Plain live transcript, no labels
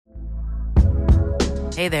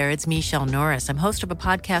Hey there, it's Michelle Norris. I'm host of a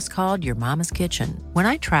podcast called Your Mama's Kitchen. When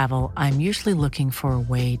I travel, I'm usually looking for a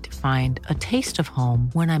way to find a taste of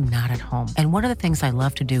home when I'm not at home. And one of the things I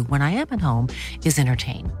love to do when I am at home is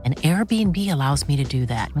entertain. And Airbnb allows me to do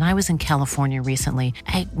that. When I was in California recently,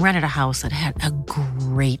 I rented a house that had a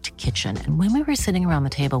great kitchen. And when we were sitting around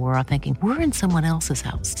the table, we were all thinking, we're in someone else's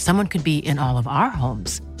house. Someone could be in all of our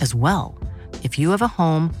homes as well. If you have a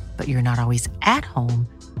home, but you're not always at home,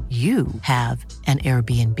 you have an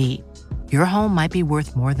Airbnb. Your home might be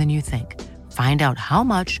worth more than you think. Find out how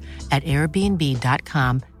much at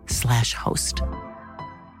airbnb.com/host.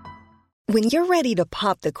 When you're ready to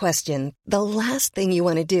pop the question, the last thing you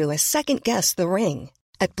want to do is second-guess the ring.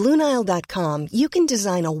 At BlueNile.com, you can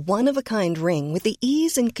design a one-of-a-kind ring with the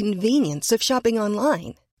ease and convenience of shopping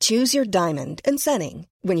online. Choose your diamond and setting.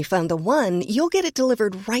 When you find the one, you'll get it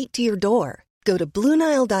delivered right to your door. Go to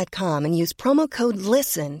BlueNile.com and use promo code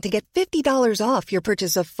LISTEN to get $50 off your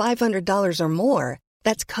purchase of $500 or more.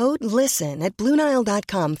 That's code LISTEN at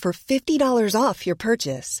BlueNile.com for $50 off your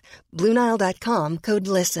purchase. BlueNile.com, code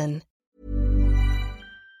LISTEN.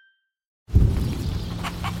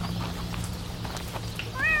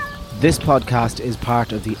 This podcast is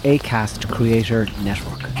part of the Acast Creator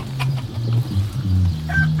Network.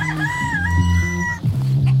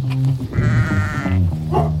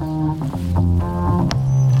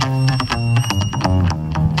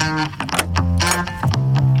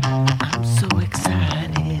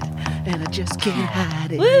 Just can't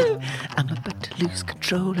hide it. Woo! I'm about to lose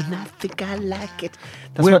control and I think I like it.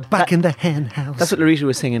 We're back in the hen house. That's what Larita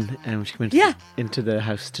was singing when she came into the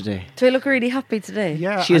house today. Do I look really happy today?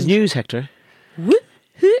 Yeah. She has news, Hector.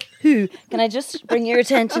 Woo-hoo-hoo. Can I just bring your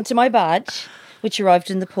attention to my badge, which arrived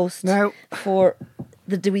in the post for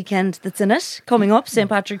the weekend that's in it, coming up, St.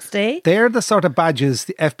 Patrick's Day. They're the sort of badges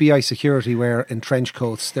the FBI security wear in trench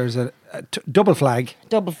coats. There's a double flag.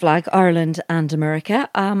 Double flag, Ireland and America.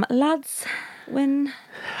 Lads, when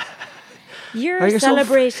you're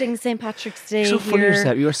celebrating St. Patrick's Day, you're so full of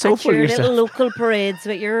yourself. You are so full of yourself. Your little local parades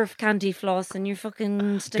with your candy floss and your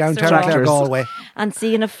fucking sticks downtown Galway, and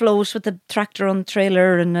seeing a float with a tractor on the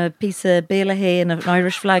trailer and a piece of bale of hay and an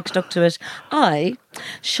Irish flag stuck to it. I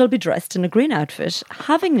shall be dressed in a green outfit,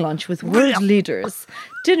 having lunch with world leaders,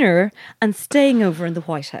 dinner, and staying over in the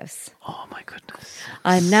White House. Oh my goodness!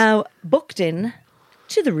 I'm now booked in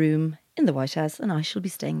to the room in the White House, and I shall be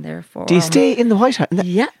staying there for. Do you stay in the White House?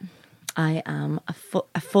 Yeah. I am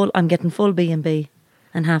I'm getting full B&B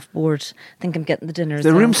and half board. I think I'm getting the dinner.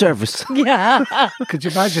 The room service. Yeah. Could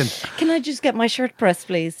you imagine? Can I just get my shirt pressed,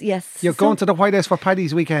 please? Yes. You're going to the White House for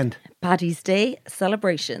Paddy's weekend. Paddy's Day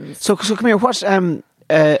celebrations. So come here. What? I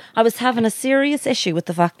was having a serious issue with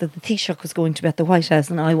the fact that the Taoiseach was going to be at the White House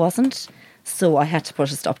and I wasn't. So I had to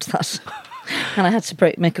put a stop to that. And I had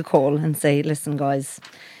to make a call and say, listen, guys,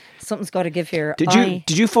 something's got to give here.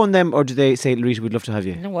 Did you phone them or did they say, Larita, we'd love to have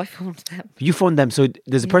you? No, I phoned them. You phoned them. So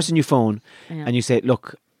there's a person you phone and you say,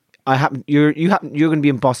 look, you're going to be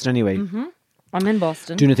in Boston anyway. Mm-hmm. I'm in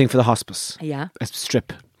Boston. Doing a thing for the hospice. Yeah. A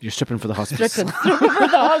strip. You're stripping for the hospice. Stripping for the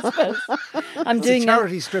hospice. I'm doing a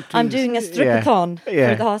charity striptease. I'm doing a stripathon for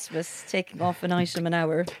the hospice, taking off an item an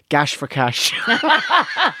hour. Gash for cash.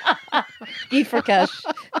 E for cash.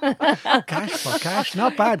 Cash for cash,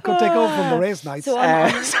 not bad. Could take over from the race nights. So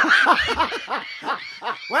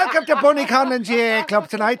welcome to Bunnycon and GA Club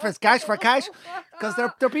tonight for Cash for Cash, because there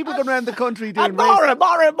are people going around the country doing Maura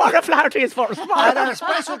Flaherty is first. And our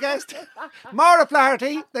special guest, Maura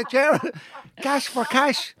Flaherty, the chair. Cash for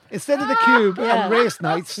Cash instead of the cube and race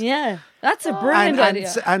nights. Yeah, that's a brilliant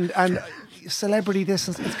idea. And celebrity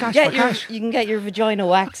distance. It's Cash for Cash. You can get your vagina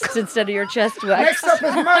waxed instead of your chest waxed.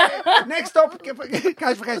 Next up,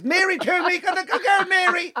 Cash for Cash. Mary Toomey, go girl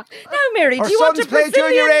Mary. No, Mary, Her do you want a sons play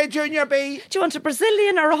Brazilian? Junior A, Junior B. Do you want a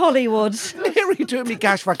Brazilian or a Hollywood? Mary Toomey,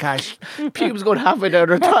 Cash for Cash. Pubes going halfway down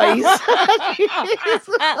her thighs.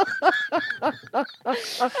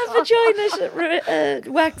 A vagina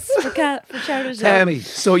wax for charity.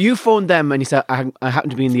 So you phoned them and you said, I happen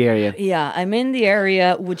to be in the area. Yeah, I'm in the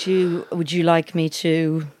area. Would you like me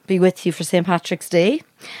to be with you for St. Patrick's Day?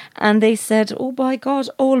 And they said, oh by God,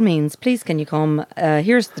 all means, please can you come?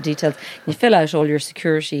 Here's the details. You fill out all your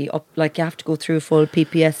security up, like you have to go through a full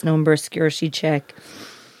PPS number, security check,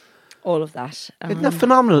 all of that. Isn't that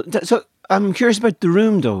phenomenal? So I'm curious about the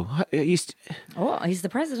room though. He's the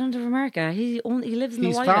president of America. He lives in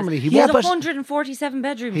the White family. House. He has 147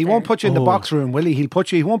 bedrooms. He won't put you in the box room, will he? He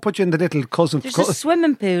won't put you in the little cousin. There's a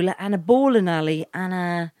swimming pool and a bowling alley and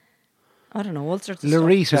a I don't know, all sorts of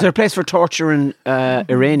Larita. Is there a place for torturing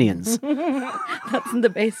Iranians? stuff. That's in the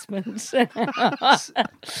basement.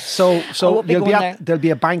 So won't be you'll going be there'll be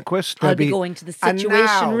a banquet. I'll There'll be going to the and Situation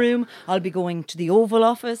now, Room. I'll be going to the Oval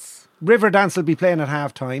Office. Riverdance will be playing at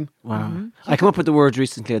half time. Wow. Mm-hmm. I come up with the words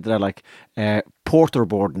recently that I like.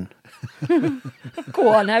 Porterboarding. Go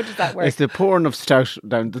on, how does that work? It's the pouring of stout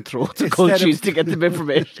down the throat of Instead cold of- cheese to get the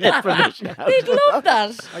information. out. They'd love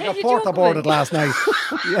that. I got porta boarded last night.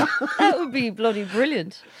 Yeah. That would be bloody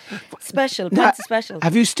brilliant. Special, pints of special.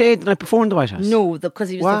 Have you stayed the night before in the White House? No, because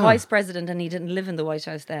he was Wow. the vice president and he didn't live in the White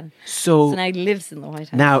House then. So So now he lives in the White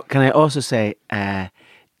House. now, can I also say,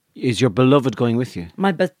 is your beloved going with you?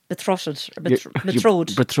 My betrothed. Your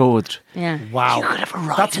betrothed. Yeah. Wow. You could have a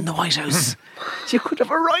ride in the White House. You could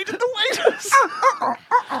have a ride in the White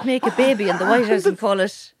House. Make a baby in the White House and call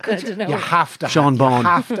it, I don't know. You have to Sean have, Bond. You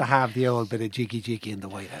have to have the old bit of jiggy in the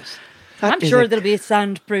White House. I'm sure there'll be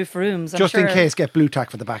soundproof rooms. I'm Just sure. in case, get blue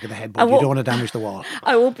tack for the back of the head, but you won't- don't want to damage the wall.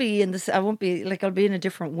 I won't be in this. I won't be like I'll be in a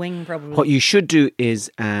different wing probably. What you should do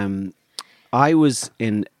is, I was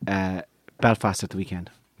in Belfast at the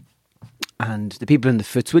weekend. And the people in the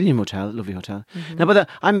Fitzwilliam Hotel, lovely hotel. Now, but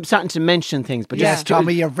I'm starting to mention things, but Yes, just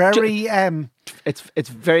Tommy, you're very... it's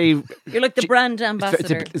very. You're like the brand It's,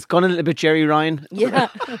 ambassador. it's gone a little bit Jerry Ryan. Yeah.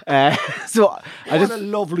 So I what just a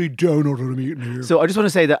lovely donut I'm eating here. So I just want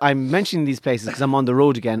to say that I'm mentioning these places because I'm on the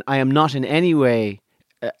road again. I am not in any way.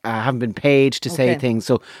 I haven't been paid to say Okay. things.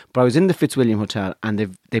 So, but I was in the Fitzwilliam Hotel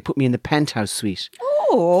and they put me in the penthouse suite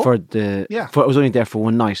Oh. for the. Yeah. I was only there for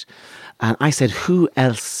one night, and I said, "Who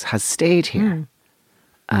else has stayed here?"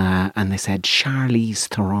 And they said, "Charlize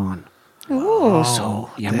Theron." Oh.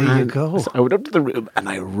 So yeah, there you go. So I went up to the room and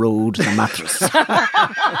I rode the mattress.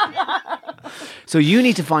 So you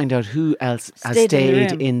need to find out who else has Stayed in your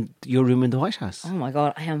stayed room. in your room in the White House. Oh my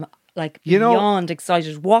God, I am like You know- beyond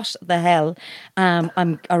excited. What the hell?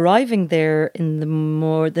 I'm arriving there in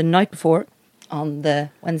the night before on the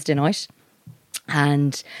Wednesday night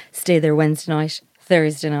and stay there Wednesday night,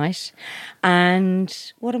 Thursday night. And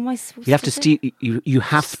what am I supposed You have to to say? steal. You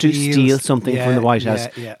have to Steal steal something from the White House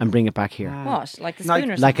yeah. and bring it back here, What? Like a Like-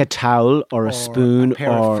 spoon or like a towel or a spoon a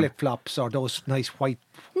pair or of flip-flops or those nice white...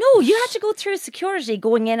 No, you had to go through security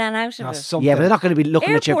going in and out of it. something. yeah, but they're not going to be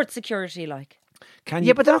looking at you. Airport security, like. Can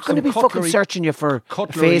Yeah, but they're not going to some be fucking cutlery- searching you for a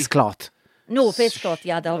cutlery. face cloth No, face cloth,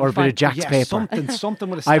 yeah, that'll or a be bit fine. of Jack's Yeah, paper. something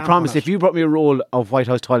with a I stamp promise, on it. if you brought me a roll of White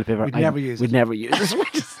House toilet paper, We'd never use we'd it. never use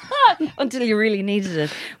it. Until you really needed it.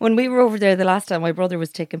 When we were over there the last time, my brother was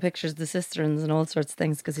taking pictures of the cisterns and all sorts of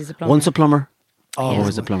things because he's a plumber. Once a plumber,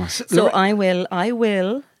 always a plumber. So I will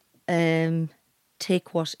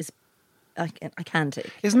take what is I can take.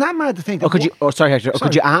 Isn't that mad to think? Or could you? Oh, sorry, Hector. Or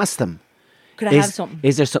could you ask them? Could I have something?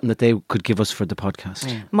 Is there something that they could give us for the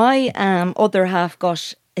podcast? My other half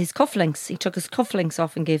got his cufflinks. He took his cufflinks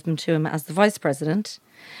off and gave them to him as the vice president.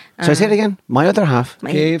 So I say it again. My other half.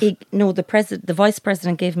 The vice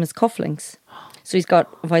president gave him his cufflinks. So he's got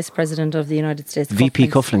vice president of the United States VP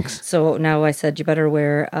cufflinks. So now I said you better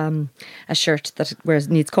wear a shirt that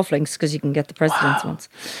needs cufflinks because you can get the president's ones.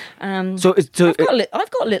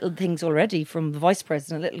 I've got little things already from the vice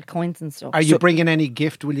president, little coins and stuff. Are you bringing any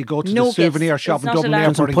gift? Will you go to No the souvenir gifts. shop It's in not Dublin allowed.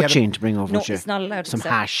 Want some Airport and get poaching to bring over? No, with you? it's not allowed to Some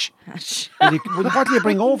accept hash. hash. what do you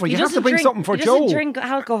bring over? You have to bring something for he Joe. doesn't drink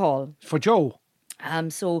alcohol. For Joe.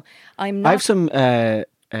 So I'm not. I have some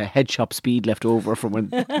head shop speed left over from when.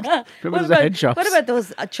 Remember What the head shops? what about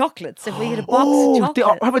those chocolates? If we had a box of Oh,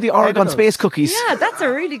 chocolate. how about the Oregon those. Space cookies? Yeah, that's a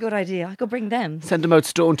really good idea. I could bring them Send them out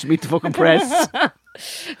stone to meet the fucking press.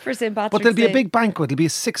 for St. Patrick's But there'll be a Day. big banquet. It'll be a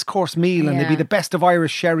 6-course meal, and there'll be Yeah. the best of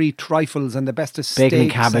Irish sherry trifles and the best of Bacon and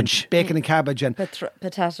steaks cabbage. bacon and cabbage, and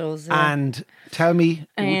Potatoes. Yeah. and tell me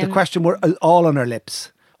the Um, question we're all on our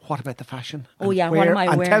lips. What about the fashion? Oh, And yeah, what am I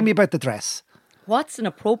And tell wearing? me about the dress. What's an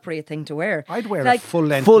appropriate thing to wear? I'd wear like, a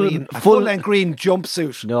full-length full- green, full- full-length green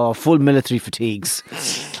jumpsuit. No, full military fatigues.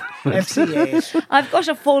 FCA. I've got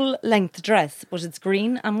a full length dress, but it's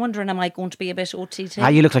green. I'm wondering, am I going to be a bit OTT?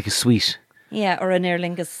 You look like a sweet. Yeah, or an Aer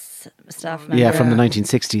Lingus staff member. Yeah, from the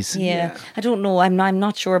 1960s. Yeah. I don't know. I'm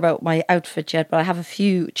not sure about my outfit yet, but I have a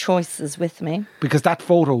few choices with me. Because that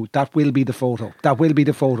photo, that will be the photo. That will be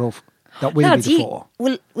the photo. That will Lads, be the photo.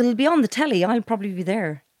 will it be on the telly? I'll probably be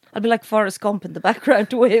there. I'll be like Forrest Gump in the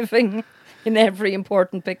background waving in every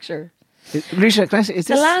important picture. Risha, can I say, is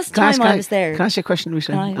The this, last can I ask- time I can was there- Can I ask you a question,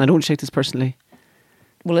 Risha? Aye. I don't want to take this personally.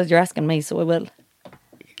 Well, you're asking me, so I will.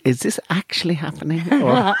 Is this actually happening?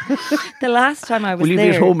 Or The last time I was will you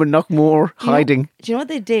there, be at home in Knockmore Do you know- hiding? Do you know what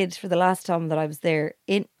they did for the last time that I was there?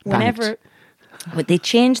 But they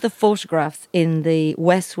changed the photographs in the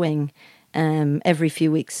West Wing every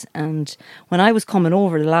few weeks. And when I was coming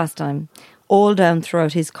over the last time, all down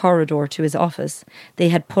throughout his corridor to his office, they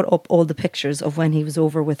had put up all the pictures of when he was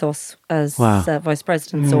over with us as vice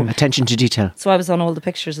president. So Attention to detail. I was on all the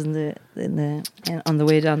pictures on the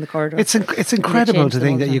way down the corridor. It's incredible to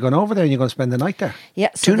think that you're going over there and you're going to spend the night there. Yeah,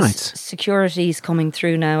 so 2 nights. Security's coming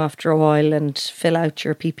through now after a while and fill out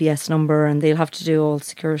your PPS number, and they'll have to do all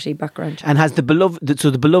security background checks. And has the beloved? So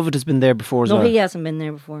the beloved has been there before as well. No, he hasn't been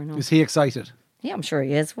there before. No. Is he excited? Yeah, I'm sure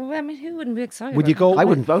he is. Well, I mean, who wouldn't be excited? Would you go? I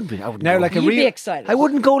wouldn't be. Now, go. like You'd be excited. I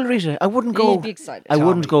wouldn't go, Larita. I wouldn't go. You'd be excited. I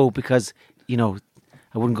wouldn't go because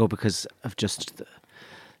I wouldn't go because of just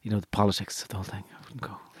the politics of the whole thing. I wouldn't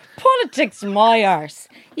go. Politics, my arse.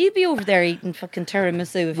 You'd be over there eating fucking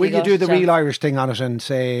tiramisu if Will you you do the real real Irish thing on it and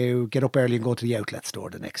say get up early and go to the outlet store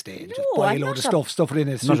the next day and just No, buy I'm a load not of a- stuff, stuff it in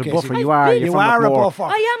a It's not a suitcase? buffer. You are. You're You from are a Cork. buffer.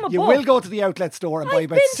 I am a You buff. will go to the outlet store and buy I've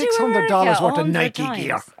about been to $600 America worth of 100 Nike times.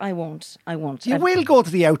 gear. I won't. You I've- will go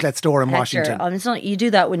to the outlet store in Hector, Washington. it's not, you do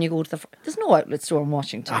that when you go to there's no outlet store in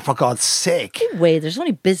Washington. For God's sake. No way. There's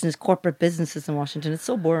only corporate businesses in Washington. It's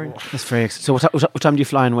so boring. That's very exciting. So what time do you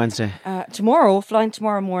fly on Wednesday? Flying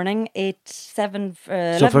tomorrow morning, 7.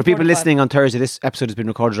 So for people listening on Thursday, this episode has been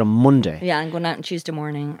recorded on Monday. Yeah, I'm going out on Tuesday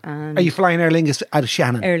morning. And Are you flying Aer Lingus out of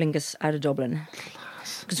Shannon? Aer Lingus out of Dublin.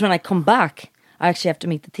 Because when I come back, I actually have to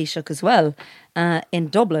meet the Taoiseach as well in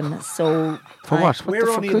Dublin. So For what? What We're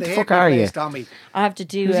the only fuck, in who the the fuck Hickory are you? place, Tommy. I have to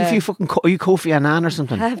do. If you fucking are you Kofi Annan or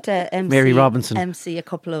something? I have to MC, Mary Robinson. MC a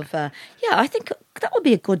couple of. I think that would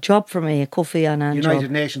be a good job for me, a Kofi Annan United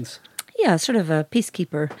job. Nations. Yeah, sort of a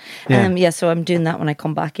peacekeeper. Yeah. So I'm doing that when I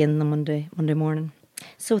come back in the Monday morning.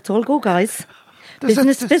 So it's all go, guys.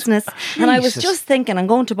 Business. And I was Jesus. just thinking, I'm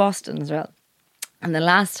going to Boston as well. And the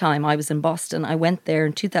last time I was in Boston, I went there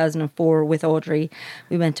in 2004 with Audrey.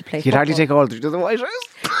 We went to play You'd football. hardly take all to the White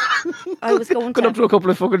House. I was going Got up to to. a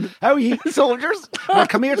couple of fucking How are you? soldiers. Well,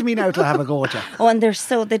 come here to me now to have a go at you. Oh, and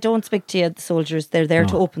they don't speak to you, the soldiers. They're there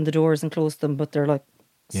to open the doors and close them, but they're like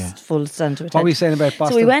Yeah. full stand to attention. What were you saying about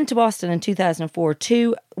Boston? So we went to Boston in 2004.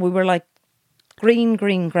 We were like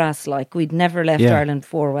green grass, like we'd never left Yeah. Ireland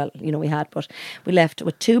before. Well, we had, but we left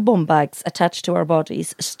with 2 bum bags attached to our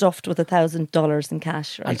bodies, stuffed with $1,000 in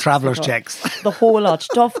cash. Right? And travellers' So checks. The whole lot,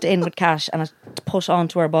 stuffed in with cash and put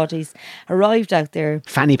onto our bodies. Arrived out there.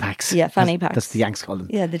 Fanny packs. Yeah, fanny packs. That's the Yanks call them.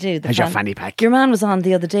 Yeah, they do. How's your fanny pack? Your man was on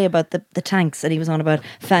the other day about the tanks, and he was on about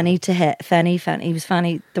fanny to head, fanny. He was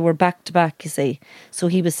fanny. They were back to back, you see. So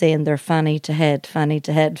he was saying they're fanny to head, fanny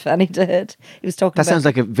to head, fanny to head. He was talking That about sounds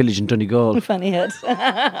like a village in Donegal. fanny head.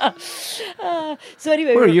 So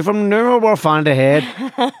anyway, Where are you from? No, we're fond of head.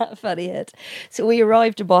 funny head. So we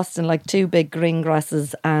arrived in Boston like 2 big green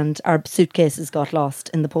grasses, and our suitcases got lost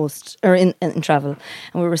in the post or in travel.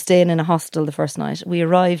 And we were staying in a hostel the first night. We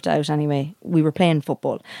arrived out anyway. We were playing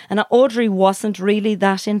football, and Audrey wasn't really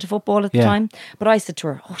that into football at the Yeah. time. But I said to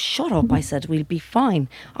her, "Oh, shut up!" I said, "We'll be fine.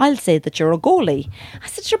 I'll say that you're a goalie." I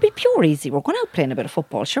said, "Sure, be pure easy. We're going out playing a bit of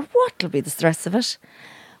football. Sure, what'll be the stress of it?"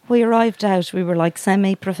 We arrived out, we were like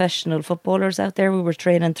semi-professional footballers out there. We were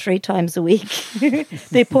training 3 times a week.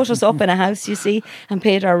 They put us up in a house, you see, and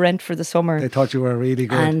paid our rent for the summer. They thought you were really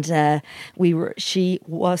good. And she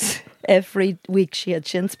was, every week she had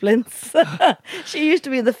shin splints. She used to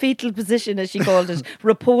be in the fetal position, as she called it,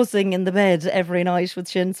 reposing in the bed every night with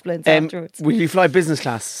shin splints afterwards. Will you fly business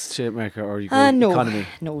class to America or you go No, economy?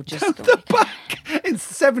 no, just go. In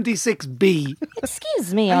 76B.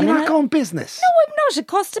 Excuse me, Are you Anna. not going business? No, I'm not. It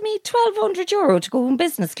costed me €1,200 to go in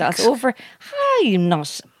business class. I'm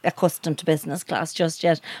not accustomed to business class just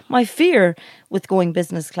yet. My fear with going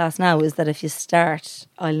business class now is that if you start,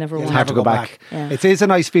 I'll never You'll want have to to go back. Yeah. It is a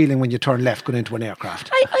nice feeling when you turn left going into an aircraft.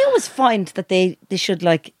 I always find that they should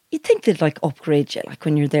you'd think they'd upgrade you, like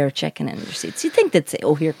when you're there checking in your seats. You'd think they'd say,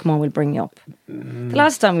 "Oh, here, come on, we'll bring you up." The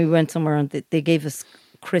last time we went somewhere and they gave us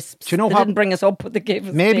crisps. Do you know they what? didn't bring us up, but they gave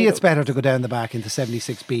us Maybe it's potatoes. better to go down the back into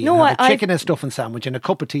 76B No, and have a I- chicken and stuffing sandwich and a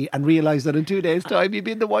cup of tea and realise that in 2 days' time you'll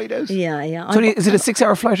be in the White House. Yeah, yeah. So is it a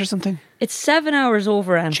 6-hour flight or something? It's 7 hours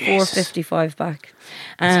over and Jesus. 4:55 back.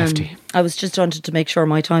 That's hefty. I was just wanted to make sure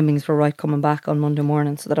my timings were right coming back on Monday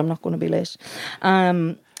morning, so that I'm not going to be late.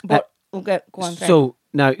 But okay, go on. So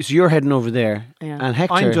now, you're heading over there, Yeah. and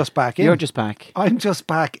Hector, I'm just back in. You're just back. I'm just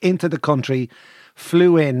back into the country,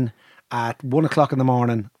 flew in at 1 o'clock in the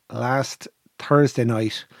morning last Thursday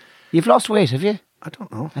night. You've lost weight, have you? I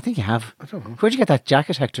don't know. I think you have. I don't know. Where'd you get that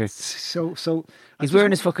jacket, Hector? So He's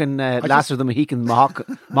wearing his fucking Lassiter the Mohican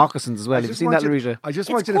moccasins as well. Have you seen that, Larita? I just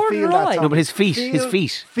It's want you to feel corduroy. that. Tom. No, but his feet.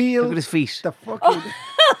 Feel Look at his feet. The fucking.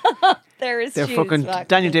 There is They're shoes fucking back.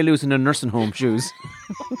 Daniel Day-Lewis in a nursing home shoes.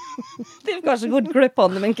 They've got a good grip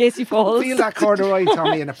on them in case he falls. Feel that corduroy,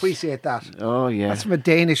 Tommy, and appreciate that. Oh, yeah. That's from a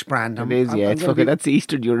Danish brand. It is, yeah. It's fucking, that's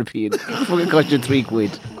Eastern European. It fucking cost you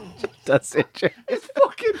 £3. That's it. It's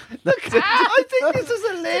fucking. I think this is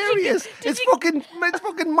hilarious. It's fucking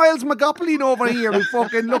Miles McGoplin over here who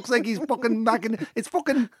fucking looks like he's fucking back in. It's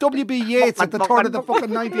fucking W.B. Yeats at the turn of the fucking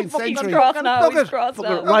 19th century. He's cross now. Look He's at- cross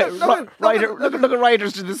now. Look at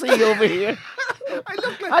Riders to the Sea over here. I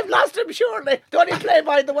look like I've lost him, surely. Don't he play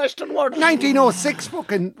by the Western world? 1906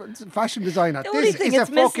 fucking fashion designer. The only This thing is a it's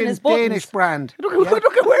missing fucking is buttons. Danish brand. Look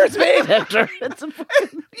at where it's made, Hector. It's a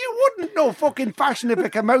fucking... You wouldn't know fucking fashion if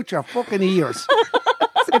it came out your fucking ears.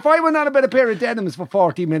 If I went on about a pair of denims for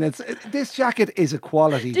 40 minutes, this jacket is a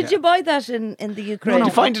quality. Did you buy that in the Ukraine? Did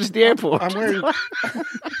you find it at the airport? I'm wearing.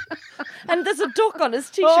 And there's a duck on his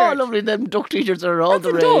t-shirt. Oh, lovely. Them duck t-shirts are all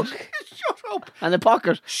the That's a rage. duck. Shut up. And a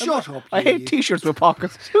pocket. Shut up, I hate you. t-shirts with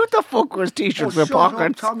pockets. Who the fuck wears t-shirts with Shut up,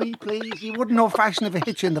 pockets? Tommy, please. You wouldn't know fashion if it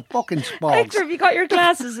hit you in the fucking spogs. Hector, have you got your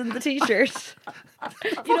glasses in the t-shirt?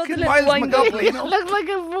 You know the Fucking little Miles wine McGoplin. You look like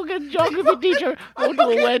a fucking geography teacher going to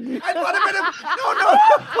a wedding. I want a bit of.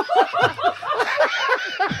 No.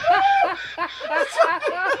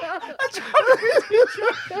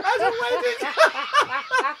 As a wedding.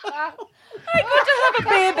 I got to have a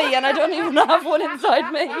baby and I don't even have one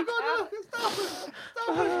inside me.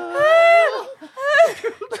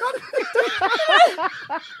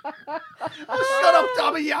 Shut up,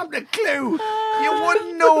 Tommy. You haven't a clue. You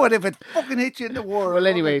wouldn't know it if it fucking hit you in the world. Well,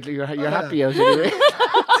 anyway, you're happy out anyway.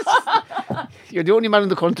 You're the only man in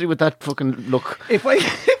the country with that fucking look. If I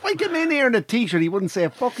come in here in a t-shirt, he wouldn't say a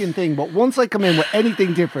fucking thing. But once I come in with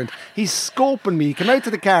anything different, he's scoping me. He came out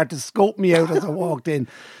to the car to scope me out as I walked in.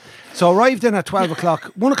 So I arrived in at 12 o'clock,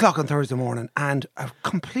 1 o'clock on Thursday morning, and a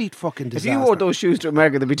complete fucking If disaster. you wore those shoes to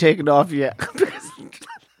America, they'd be taken off you.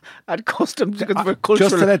 At customs, because for cultural,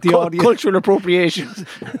 Just to let the audience- cultural appropriation.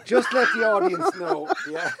 Just let the audience know.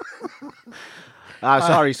 Yeah.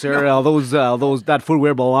 Sorry, sir. That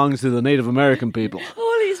footwear belongs to the Native American people.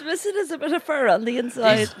 All he's missing is a bit of fur on the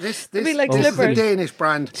inside. This It'd be like is a slippers. Danish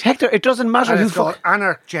brand. Hector, it doesn't matter And who it's called fuck.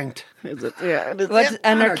 Anargengt. Is it? Yeah. It is. What?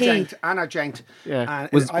 Anarchy. Anargengt. Yeah.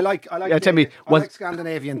 And I like. yeah, tell me, I like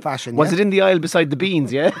Scandinavian fashion. Was yeah? it in the aisle beside the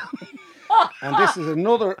beans? Yeah. And this is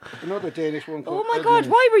another Danish one. Oh called my God!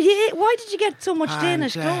 Edmund. Why did you get so much And,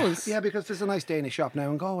 Danish clothes? Yeah, because there's a nice Danish shop now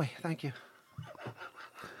in Galway. Thank you.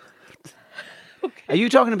 Are you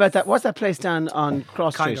talking about that? What's that place down on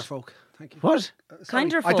Cross Street? Kinder folk. Thank you. What?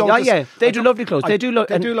 Kinder I folk. don't Oh, just- yeah. They I do don't- lovely clothes. They do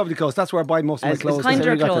lovely clothes. That's where I buy most of my As- clothes. as-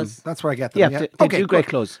 Kinder you got them. clothes. That's where I get them. Yeah, Yeah, they do great good.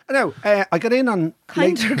 clothes. Now, I got in on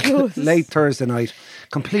Kinder clothes. late Thursday night.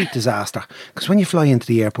 Complete disaster. Because when you fly into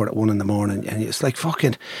the airport at 1 a.m, and it's like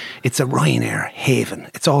fucking, it's a Ryanair haven.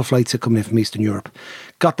 It's all flights that come in from Eastern Europe.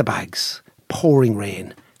 Got the bags. Pouring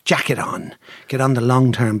rain. Jacket on. Get on the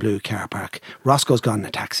long-term blue car park. Roscoe's gone in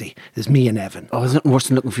a taxi. There's me and Evan. Oh, isn't it worse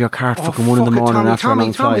than looking for your car at fucking 1 fuck it, a.m. after Tommy, a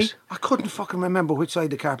long flight? I couldn't fucking remember which side of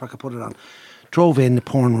the car park I put it on. Drove in, the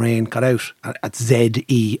pouring rain, got out at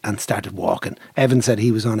ZE and started walking. Evan said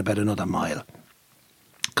he was on about another mile.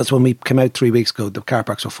 Because when we came out 3 weeks ago, the car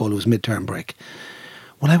parks were full. It was midterm break.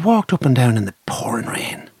 Well, I walked up and down in the pouring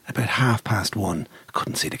rain about 1:30.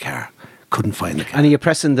 Couldn't see the car. Couldn't find the car. And are you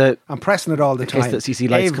pressing the... I'm pressing it all the In case time. the CC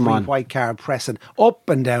lights Every come on. white car pressing up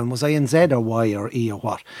and down. Was I in Z or Y or E or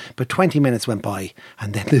what? But 20 minutes went by,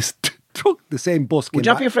 and then this truck, the same bus came Would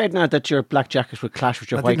you not back. be afraid now that your black jacket would clash with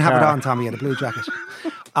your I white didn't car? have it on, Tommy. I had a blue jacket.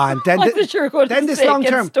 And then, I thought you were going to say it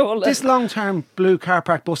gets stolen. this long-term blue car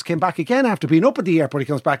park bus came back again after being up at the airport. He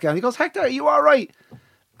comes back down. He goes, "Hector, are you all right?"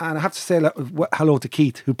 And I have to say hello to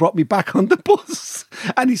Keith, who brought me back on the bus.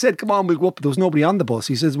 And he said, "Come on, we'll go up." There was nobody on the bus.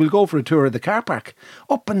 He says, "We'll go for a tour of the car park."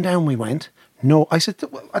 Up and down we went. No, I said,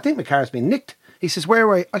 "Well, I think my car's been nicked." He says, "Where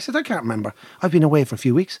were I?" I said, "I can't remember. I've been away for a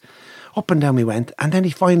few weeks." Up and down we went. And then he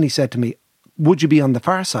finally said to me, "Would you be on the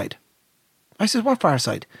far side?" I said, "What far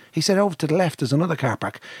side?" He said, "Over to the left, there's another car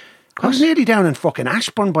park." I was nearly down in fucking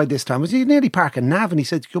Ashburn by this time. I was nearly parking Nav, and he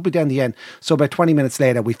said, "You'll be down the end." So about 20 minutes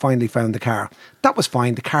later, we finally found the car. That was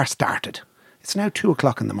fine. The car started. It's now 2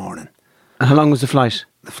 o'clock in the morning. And how long was the flight?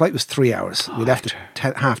 The flight was 3 hours. We left at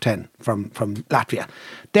 10:30 from Latvia.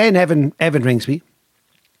 Then Evan rings me.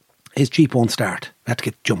 His Jeep won't start. I had to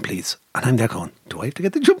get jump leads. And I'm there going, do I have to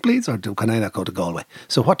get the jump leads or can I not go to Galway?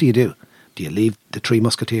 So what do? Do you leave the Three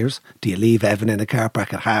Musketeers? Do you leave Evan in a car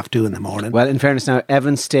park at 2:30 in the morning? Well, in fairness now,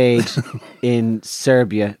 Evan stayed in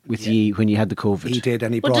Serbia with you when you had the COVID. He did,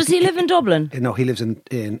 and he But brought... does he live in Dublin? No, he lives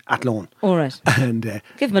in Athlone. All right. And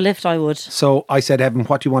Give him a lift, I would. so I said, "Evan,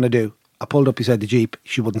 what do you want to do?" I pulled up beside the Jeep.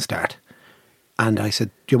 She wouldn't start. And I said,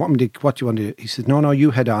 what do you want to do? He said, no,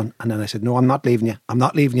 you head on. And then I said, no, I'm not leaving you. I'm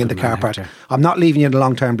not leaving you in the car park. I'm not leaving you in the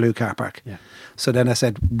long-term blue car park. Yeah. So then I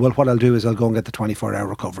said, well, what I'll do is I'll go and get the 24-hour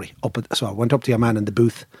recovery. So I went up to your man in the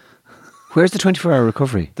booth. Where's the 24-hour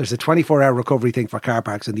recovery? There's a 24-hour recovery thing for car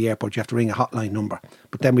parks in the airport. You have to ring a hotline number.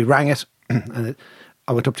 But then we rang it, and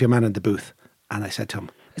I went up to your man in the booth, and I said to him,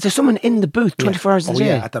 Is there someone in the booth 24 hours a day?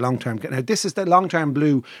 Yeah, at the long-term. Now, this is the long-term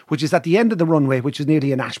blue, which is at the end of the runway, which is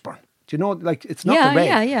nearly in Ashburn. Do you know, like, it's not the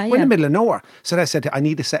red. We're in the middle of nowhere. So I said, I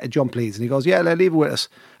need a set of jump, please. And he goes, yeah, leave it with us.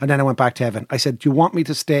 And then I went back to Evan. I said, do you want me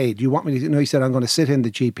to stay? Do you want me to? No, he said, I'm going to sit in the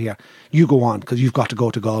Jeep here. You go on, because you've got to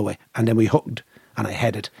go to Galway. And then we hugged, and I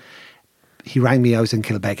headed. He rang me, I was in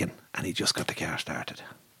Kilbeggan, and he just got the car started.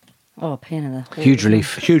 Oh, pain in the... Huge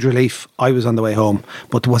relief. Huge relief. I was on the way home.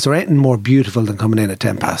 But was there anything more beautiful than coming in at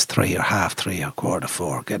 3:10 or 3:30 or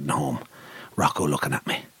 4:15, getting home, Rocco looking at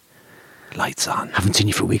me, lights on. Haven't seen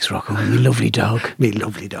you for weeks, Rocco. You lovely dog. Me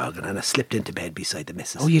lovely dog. And then I slipped into bed beside the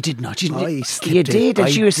missus. Oh, you did not. You slipped did, and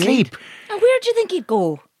she was asleep. And where do you think he'd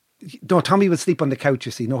go? No, Tommy would sleep on the couch,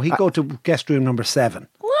 you see. No, he'd go to guest room number 7.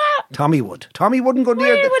 What? Tommy would. Tommy wouldn't go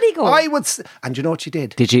near. Where would he go? I would. And you know what she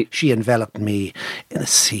did? Did she? She enveloped me in a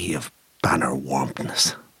sea of banner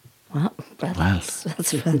warmthness. Well, Well,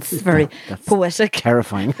 that's very poetic.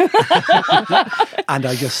 terrifying. And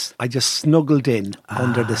I just snuggled in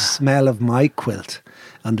under the smell of my quilt,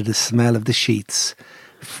 under the smell of the sheets.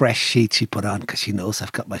 Fresh sheets she put on because she knows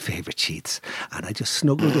I've got my favourite sheets, and I just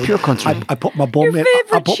snuggled in. Pure country. I put my bum Your in. I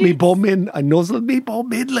favourite put my sheets. bum in. I nuzzled my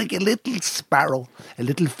bum in like a little sparrow, a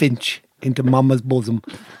little finch into Mama's bosom,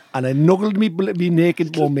 and I nuggled me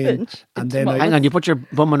naked bum in. Finch And into then Mama. Hang on, you put your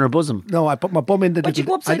bum on her bosom. no, I put my bum in the. But you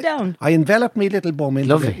go upside down. I enveloped me little bum in.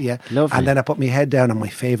 Lovely, Yeah, lovely. And then I put my head down on my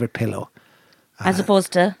favourite pillow, As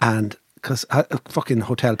opposed to... and because fucking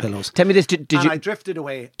hotel pillows. Tell me this: Did and you I drifted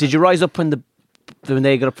away. did you rise up when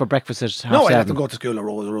they got up for breakfast at 7:30? No, I have to go to school at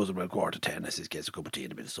Rosenberg 9:45. This is gets a cup of tea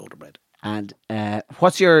and a bit of soda bread. And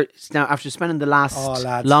what's your now after spending the last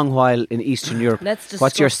lads. long while in Eastern Europe? Let's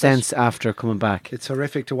what's your discuss it. sense after coming back? It's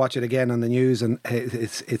horrific to watch it again on the news, and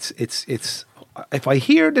it's. If I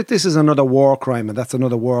hear that this is another war crime, and that's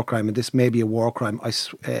another war crime, and this may be a war crime,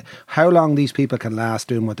 how long these people can last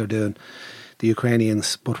doing what they're doing, the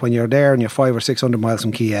Ukrainians. But when you're there and you're 500 or 600 miles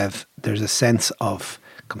from Kiev, there's a sense of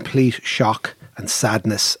complete shock and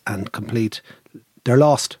sadness and complete. They're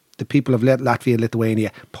lost. The people of Latvia,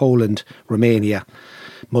 Lithuania, Poland, Romania,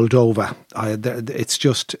 Moldova.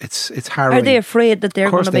 It's harrowing. Are they afraid that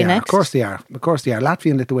they're going to be next? Of course they are.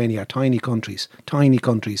 Latvia and Lithuania are tiny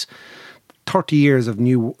countries. 30 years of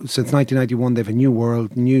since 1991, they've a new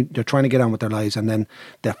world. They're trying to get on with their lives, and then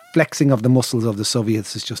the flexing of the muscles of the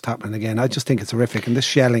Soviets is just happening again. I just think it's horrific, and this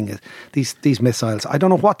shelling, these missiles. I don't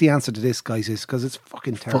know what the answer to this, guys, is because it's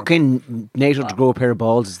fucking terrible. Fucking NATO to grow a pair of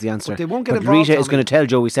balls is the answer. But they won't get But involved, Rita is Tommy. going to tell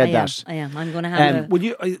Joe we said that. I am. I'm going to have Will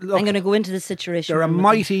you? I'm Look, going to go into the situation. they're a room with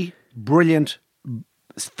mighty, brilliant,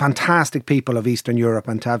 fantastic people of Eastern Europe,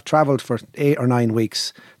 and to have travelled for 8 or 9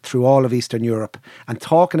 weeks through all of Eastern Europe and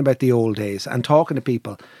talking about the old days and talking to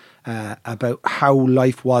people about how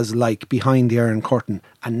life was like behind the Iron Curtain,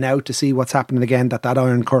 and now to see what's happening again, that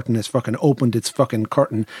Iron Curtain has fucking opened its fucking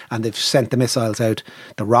curtain and they've sent the missiles out,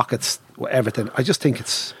 the rockets, everything. I just think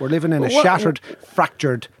we're living in a shattered,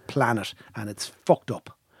 fractured planet, and it's fucked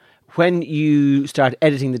up. When you start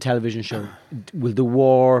editing the television show, will the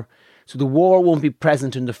war... So the war won't be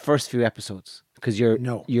present in the first few episodes because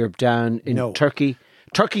you're down in Turkey.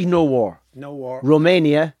 Turkey, no war. No war.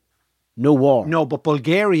 Romania, no war. No, but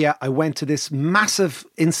Bulgaria, I went to this massive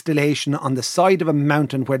installation on the side of a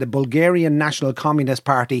mountain where the Bulgarian National Communist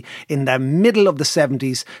Party in the middle of the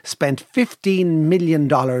 70s spent $15 million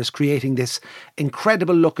creating this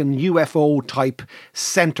incredible looking UFO type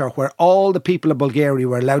centre where all the people of Bulgaria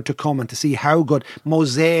were allowed to come and to see how good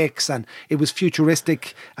mosaics, and it was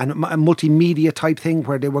futuristic and a multimedia type thing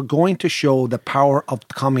where they were going to show the power of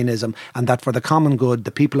communism, and that for the common good,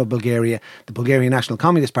 the people of Bulgaria, the Bulgarian National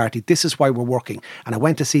Communist Party, this is why we're working. And I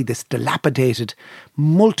went to see this dilapidated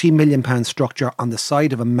multi-million-pound structure on the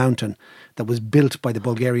side of a mountain that was built by the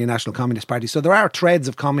Bulgarian National Communist Party. So there are threads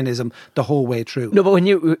of communism the whole way through. No, but when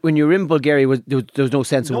you were in Bulgaria, there was no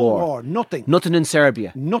sense of war. No war, nothing. Nothing in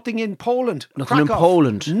Serbia. Nothing in Poland. Nothing in Krakow.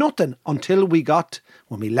 Poland. Nothing until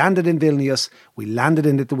when we landed in Vilnius, we landed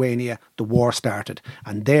in Lithuania, the war started.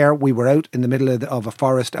 And there we were out in the middle of a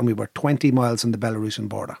forest, and we were 20 miles from the Belarusian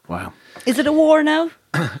border. Wow. Is it a war now?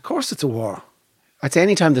 Of course it's a war. I'd say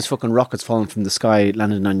any time there's fucking rockets falling from the sky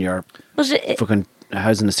landing on your But fucking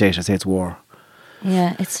housing estate, I'd say it's war.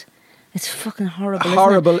 yeah, it's... It's fucking horrible. Isn't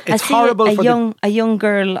Horrible. It? It's I see horrible A for young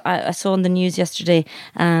girl I saw in the news yesterday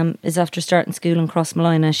is after starting school in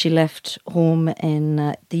Crossmolina. She left home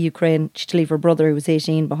in the Ukraine. She had to leave her brother, who was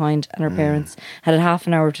 18, behind, and her parents had half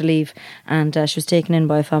an hour to leave. And she was taken in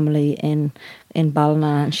by a family in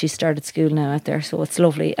Ballina, and she started school now out there. So it's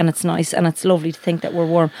lovely and it's nice and it's lovely to think that we're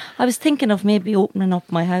warm. I was thinking of maybe opening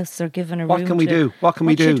up my house or giving a room. What can we do? What can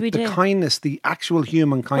we do? Should we The kindness, the actual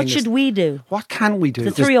human kindness. What should we do? What can we do?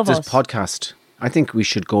 The three of This us. podcast. I think we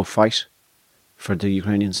should go fight for the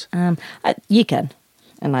Ukrainians. You can,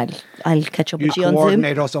 and I'll catch up You with you on Zoom.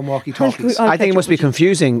 coordinate us on walkie-talkies. I'll I think catch it must up be with you.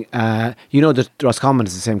 confusing. You know that Roscommon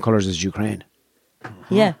is the same colours as Ukraine.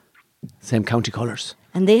 Yeah, Same county colours.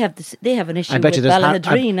 and they have an issue I bet with you there's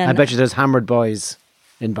Ballahadreen. I bet you there's hammered boys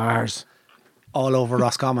in bars All over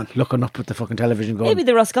Roscommon. looking up at the fucking television going, maybe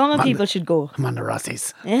the Roscommon people should go. I'm on the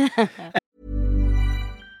Rossies.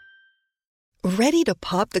 Ready to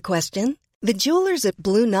pop the question? The jewelers at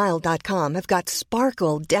BlueNile.com have got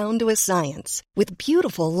sparkle down to a science with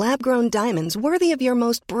beautiful lab-grown diamonds worthy of your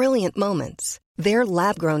most brilliant moments. Their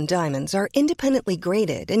lab-grown diamonds are independently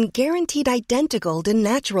graded and guaranteed identical to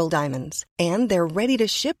natural diamonds, and they're ready to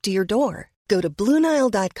ship to your door. Go to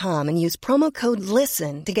BlueNile.com and use promo code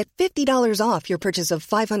LISTEN to get $50 off your purchase of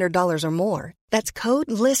 $500 or more. That's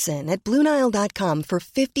code LISTEN at BlueNile.com for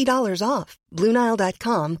 $50 off.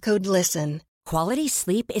 BlueNile.com, code LISTEN. Quality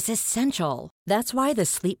sleep is essential. That's why the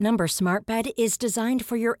Sleep Number Smart Bed is designed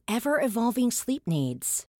for your ever-evolving sleep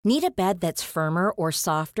needs. Need a bed that's firmer or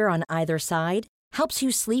softer on either side? Helps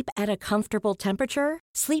you sleep at a comfortable temperature?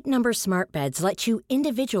 Sleep Number Smart Beds let you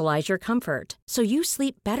individualize your comfort, so you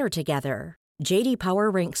sleep better together. J.D.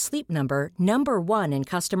 Power ranks Sleep Number number 1 in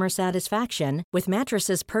customer satisfaction with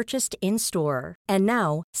mattresses purchased in-store. And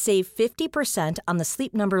now, save 50% on the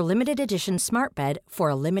Sleep Number Limited Edition Smart Bed for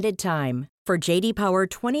a limited time. For J.D. Power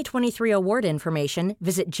 2023 award information,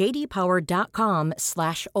 visit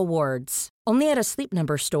jdpower.com/awards. Only at a Sleep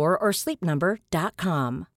Number store or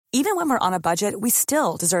sleepnumber.com. Even when we're on a budget, we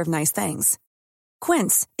still deserve nice things.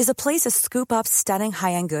 Quince is a place to scoop up stunning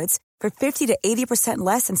high-end goods for 50 to 80%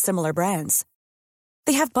 less than similar brands.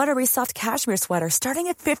 They have buttery soft cashmere sweaters starting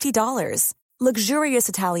at $50, luxurious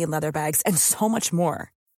Italian leather bags, and so much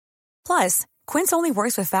more. Plus, Quince only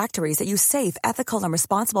works with factories that use safe, ethical, and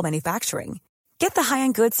responsible manufacturing. Get the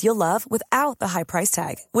high-end goods you'll love without the high price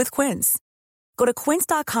tag with Quince. Go to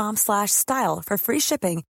quince.com/style for free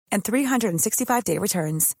shipping and 365-day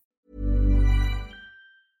returns.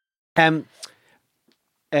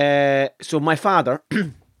 So my father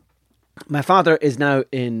is now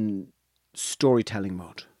in storytelling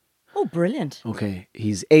mode. Oh, brilliant! Okay,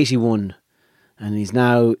 he's 81, and he's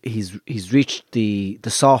reached the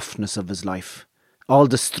softness of his life. All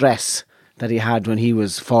the stress that he had when he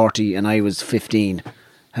was 40 and I was 15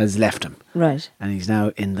 has left him. Right, And he's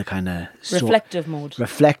now in the kind of reflective mode.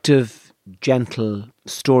 reflective, gentle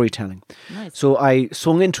storytelling. Nice. So I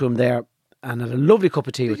swung into him there and had a lovely cup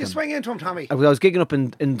of tea with You him. swing into him, Tommy. I was gigging up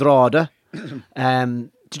in Drogheda.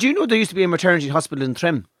 Did you know there used to be a maternity hospital in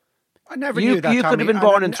Trim? I never You knew that, could have Tommy. been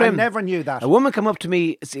born in Trim. I never knew that. A woman came up to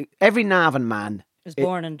me, every Navan man Was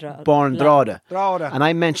born in Drogheda. born in Drogheda. Drogheda. And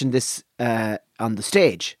I mentioned this on the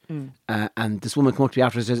stage. And this woman came up to me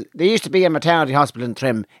after and says, there used to be a maternity hospital in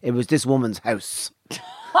Trim. It was this woman's house.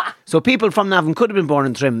 So people from Navan could have been born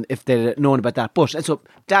in Trim if they'd known about that. But and so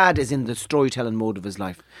Dad is in the storytelling mode of his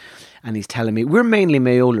life. And he's telling me, we're mainly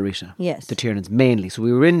Mayo, Larissa. Yes. The Tiernans, mainly. So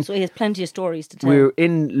we were in... So he has plenty of stories to tell. We were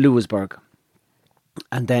in Lewisburg,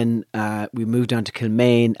 and then we moved down to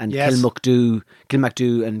Kilmaine and Yes.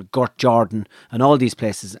 Kilmacdhu and Gort Jordan and all these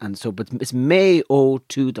places. And so, but it's Mayo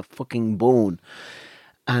to the fucking bone.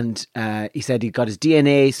 And he said he got his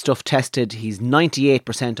DNA stuff tested. He's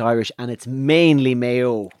 98% Irish, and it's mainly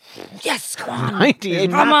Mayo. Yes, come on. 98.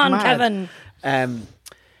 Come on, mad. Kevin.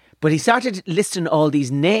 But he started listing all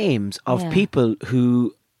these names of Yeah. people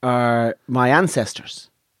who are my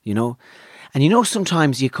ancestors, you know. And you know,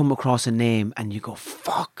 sometimes you come across a name and you go,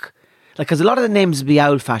 fuck. Like, because a lot of the names would be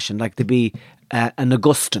old-fashioned, like they'd be an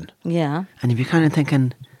Augustine. Yeah. And you'd be kind of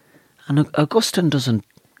thinking, an Augustine doesn't...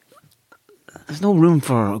 There's no room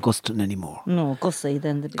for Augustine anymore. No, Gussie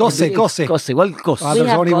then. Gussie. Gussie. Well, Gus. Oh, there's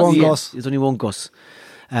have only Gus. one Yeah. Gus. There's only one Gus.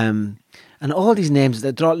 And all these names,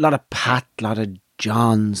 there are a lot of Pat, a lot of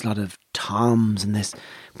Johns, a lot of Toms and this.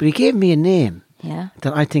 But he gave me a name Yeah.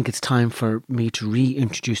 that I think it's time for me to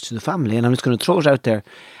reintroduce to the family. And I'm just going to throw it out there.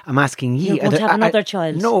 I'm asking you. You're going to have another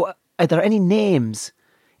child. No, are there any names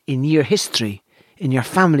in your history, in your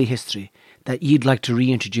family history, that you'd like to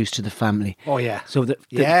reintroduce to the family? Oh, yeah. So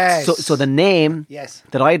Yes. so the name Yes.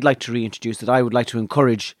 that I'd like to reintroduce, that I would like to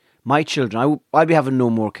encourage my children, I'll be having no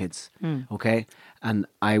more kids, okay? And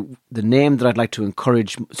the name that I'd like to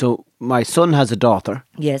encourage, so my son has a daughter.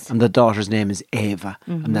 Yes. And the daughter's name is Ava.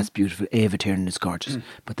 And that's beautiful. Ava Tiernan is gorgeous.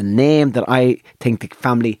 But the name that I think the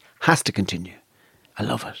family has to continue, I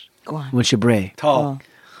love it. Go on. Will she bray? Tall.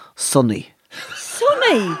 Sonny.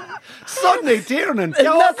 Sonny. Sunday Tiernan.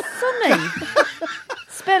 Sonny.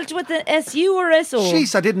 Spelled with the S-U or S-O?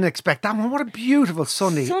 Jeez, I didn't expect that one. What a beautiful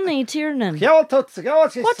Sunny. Sonny Tiernan. What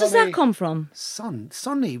Does that come from?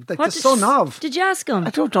 Sunny, like What the son of. Did you ask him?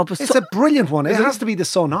 I don't know. But It's a brilliant one. It has to be the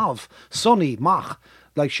son of. Sonny Mach.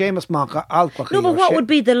 Like Seamus Mach Alquachy. No, but what would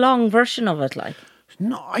be the long version of it like?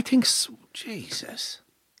 No, I think... Jesus.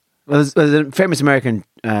 well, there's a famous American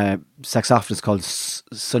saxophonist called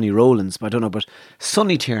Sonny Rollins, but I don't know. But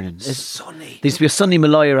Sonny Tiernan. Sonny. There used to be a Sonny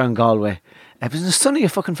Malloy around Galway. Wasn't Sonny a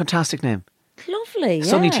fucking fantastic name? Lovely, yeah.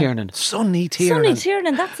 Sonny Tiernan. Sonny Tiernan. Sonny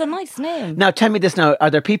Tiernan, that's a nice name. Now, tell me this now.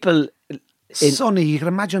 Are there people... Sonny, you can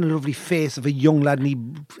imagine a lovely face of a young lad and he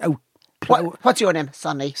out... What's your name?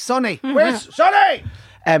 Sonny. Sonny. Where's Sonny?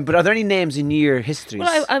 But are there any names in your histories?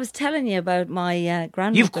 Well, I was telling you about my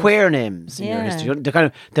grandmother. You've queer names in your Yeah.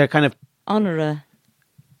 history. They're kind of... Honora.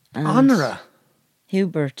 and Honora.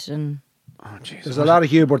 Hubert and... Oh, jeez. There's a lot of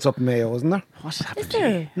Huberts up in Mayo, isn't there? What's Is happened to you?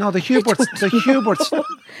 there? No, the Huberts.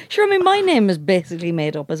 Sure, I mean, my name is basically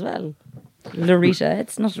made up as well. Loretta.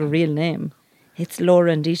 It's not a real name. It's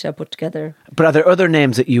Laura and Dita put together. But are there other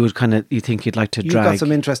names that you think you'd like to You've drag? got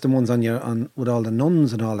some interesting ones on with all the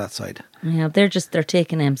nuns and all that side. Yeah, they're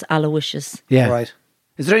taking names. Aloysius. Yeah. Right.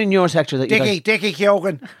 Is there any in your sector that you like? Dickie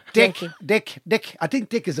Keoghan. Dickie. Dick. I think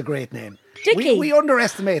Dick is a great name. Dickie. We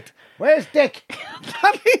underestimate. Where's Dick?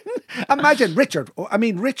 I mean, imagine Richard.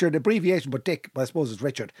 Richard, abbreviation, but Dick, I suppose it's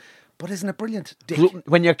Richard. But isn't it brilliant? Dick.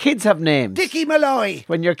 When your kids have names. Dickie Malloy.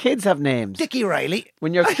 When your kids have names. Dickie Riley.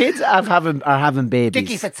 When your kids are having babies.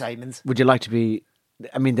 Dickie Fitzsimons. Would you like to be...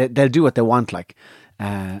 I mean, they'll do what they want, like.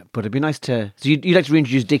 But it'd be nice to... So you'd like to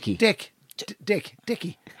reintroduce Dickie?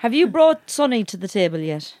 Dickie. Have you brought Sonny to the table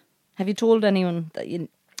yet? Have you told anyone that you...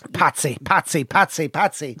 Patsy Patsy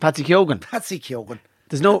Keoghan. Patsy Keoghan.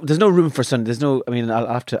 There's no room for son. There's no... I mean, I'll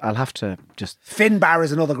have to just... Finbar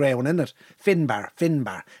is another great one, isn't it? Finbar.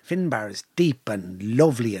 Finbar is deep and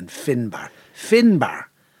lovely and Finbar.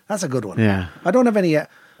 That's a good one. Yeah. I don't have any...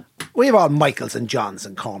 we have all Michaels and Johns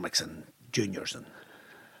and Cormacs and Juniors and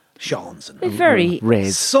Seans and... Very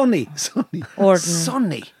Rays. Sonny. ordinary.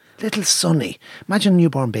 Sonny. Little Sonny. Imagine a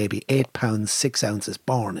newborn baby, 8 pounds, 6 ounces,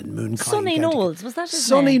 born in Mooncoin. Sonny County. Knowles, was that his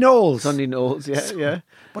Sonny name? Knowles. Sonny Knowles, yeah.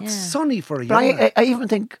 But Sonny for a But young lad. I even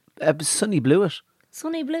think Sonny Blewett.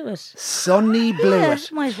 Sonny Blewett. Sonny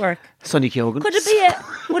Blewett. Yeah, might work. Sonny Keoghan. Could it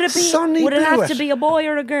be would it be, Sonny would it have Blewett. to be a boy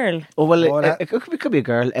or a girl? Oh, well, Oh, that- it could be a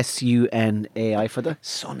girl. Sunai for the...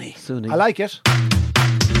 Sonny. Sonny. I like it.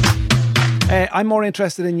 I'm more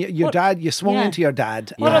interested in your What- dad. You swung yeah. into your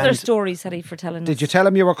dad. What other and stories had he for telling us? Did you tell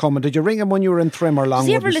him you were coming? Did you ring him when you were in Trim or Longwood? Does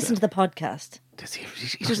he ever listen to the podcast?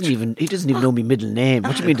 He doesn't even know my middle name.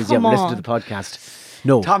 What do you mean? Does he Come ever listen on. to the podcast?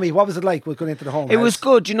 No. Tommy, what was it like going into the home It house? was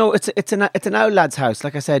good. You know, it's an old lad's house.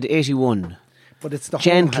 Like I said, 81. But it's the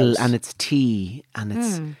Gentle, home house. and it's tea, and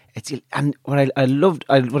it's and what I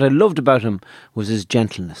loved about him was his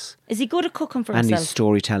gentleness Is he good at cooking for and himself? his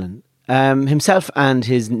storytelling. Himself and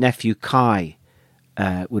his nephew Kai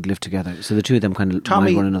would live together, so the two of them kind of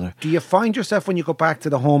Tommy, mind one another. do you find yourself when you go back to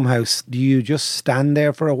the home house, do you just stand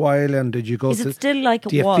there for a while and did you go Is to... it still like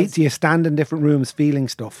do it you was? do you stand in different rooms feeling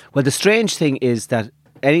stuff? Well, the strange thing is that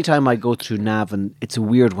anytime I go through Navan, it's a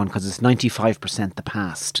weird one because it's 95% the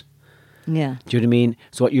past. Yeah. Do you know what I mean?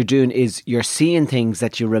 So what you're doing is you're seeing things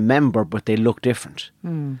that you remember, but they look different.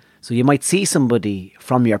 So you might see somebody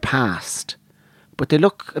from your past, but they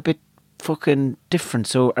look a bit fucking different.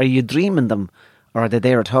 So are you dreaming them, or are they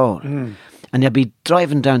there at all? And you'll be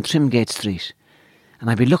driving down Trimgate Street, and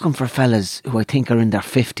I'd be looking for fellas who I think are in their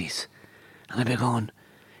 50s, and I'd be going,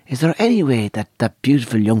 is there any way that that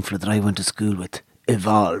beautiful young fella that I went to school with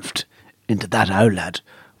evolved into that old lad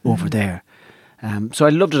over there? So I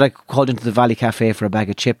loved it. I called into the Valley Cafe for a bag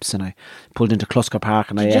of chips, and I pulled into Clusker Park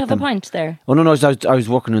and I Did ate you have them. a pint there? Oh no, I was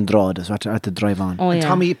working in Drogheda, so I had to drive on. Oh, yeah.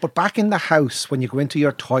 Tommy, but back in the house, when you go into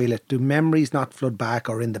your toilet, do memories not flood back,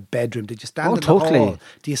 or in the bedroom? Did you stand Oh, in the totally. hall?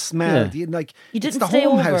 Do you smell? Yeah. Do you like? You it's didn't the stay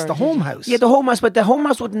home over, house. The did you? home house. Yeah, the home house, but the home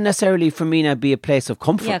house wouldn't necessarily for me now be a place of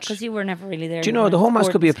comfort. Yeah, because you were never really there. Do you know the home house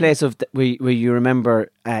could be a place of where you remember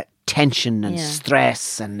tension and Yeah.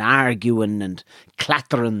 stress and arguing and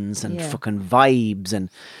clatterings and Yeah. fucking vibes, and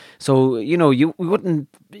so we wouldn't.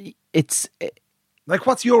 It's Like,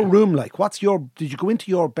 what's your room like? Did you go into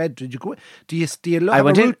your bed? Did you go? Do you have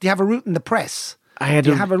went a in- route? Do you have a route in the press? I had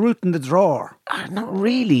Do you have a route in the drawer? not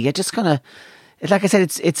really. I just kind of, like I said,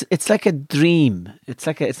 it's like a dream. It's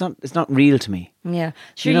not real to me. Yeah.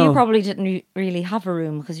 Sure, You you know- probably didn't really have a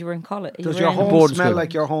room because you were in college. Does your home boarding smell school.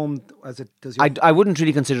 like your home? As it does your I wouldn't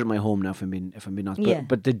really consider it my home now, if I'm being honest. Yeah.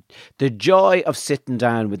 But the joy of sitting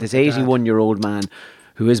down with this 81-year-old man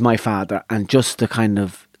who is my father, and just the kind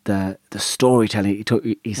of the storytelling.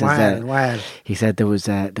 He says Wow. he said there was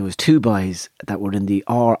 2 boys that were in the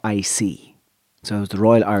RIC, so it was the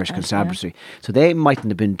Royal Irish Constabulary. So they mightn't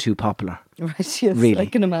have been too popular. Right, yes, Really. I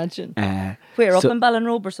can imagine. Where Up in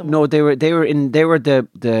Ballinrobe or somewhere? No, they were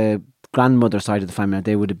the grandmother side of the family.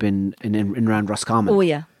 They would have been in around Roscommon. Oh,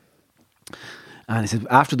 yeah. And he said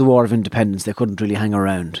after the War of Independence, they couldn't really hang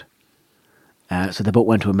around. So they both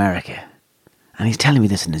went to America. And he's telling me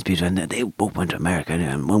this in his beauty. And they both went to America.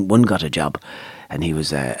 And one got a job. And he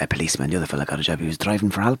was a policeman. The other fella got a job. He was driving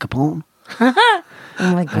for Al Capone. Oh,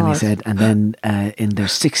 my God. And he said, and then in their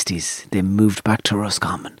 60s, they moved back to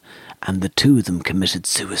Roscommon. And the 2 of them committed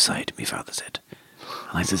suicide, my father said.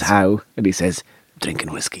 And I says, how? And he says,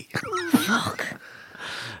 drinking whiskey.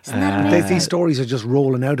 These stories are just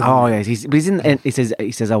rolling out of Oh him. yeah,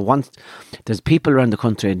 he says I want. There's people around the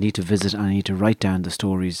country I need to visit, and I need to write down the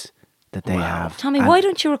stories that they have. Tommy, And why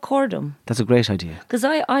don't you record them? That's a great idea. Because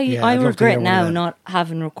I I'd love to hear regret one of now them. not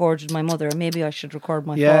having recorded my mother. Maybe I should record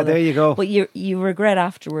my Yeah, father. there you go. But you regret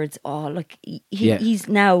afterwards. Oh, look, Yeah. he's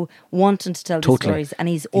now wanting to tell the Totally. stories, and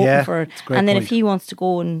he's open Yeah, for it. it's a great And then point. if he wants to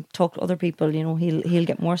go and talk to other people, you know, he'll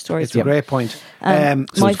get more stories. It's a great point. So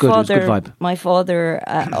it's good. It was a good vibe. My father,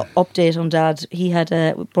 update on Dad. He had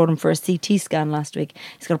brought him for a CT scan last week.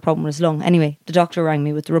 He's got a problem with his lung. Anyway, the doctor rang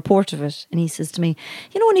me with the report of it, and he says to me,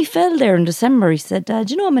 "You know, when he fell there in December, he said, Dad,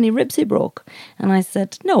 do you know how many ribs he broke?" And I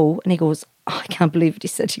said, "No." And he goes, "Oh, I can't believe it." He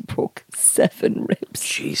said he broke 7 ribs,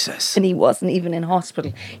 Jesus. and he wasn't even in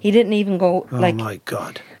hospital. He didn't even go Oh like. my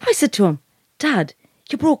God. I said to him, "Dad,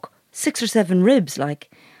 you broke 6 or 7 ribs. Like,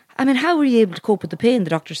 I mean, how were you able to cope with the pain?" The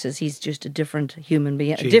doctor says he's just a different human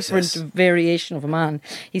being, a different variation of a man.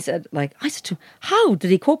 He said, like, I said to him, how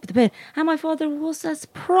did he cope with the pain? And my father was as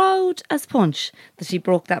proud as punch that he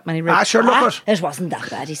broke that many ribs. Sure, look It wasn't that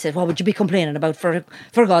bad. He said, what would you be complaining about? For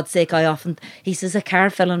God's sake, he says, a car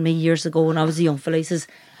fell on me years ago when I was a young fella.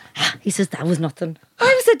 He says, that was nothing.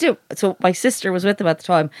 I said to him, so my sister was with him at the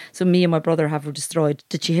time, so me and my brother have her destroyed.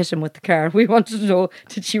 Did she hit him with the car? We wanted to know,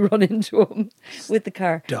 did she run into him with the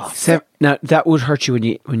car? Now that would hurt you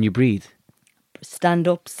when you breathe. Stand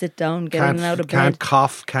up, sit down, get in and out of bed. Can't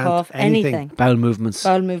cough, can't anything. Bowel movements.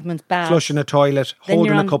 Bowel movements, baths. Flushing a toilet, Then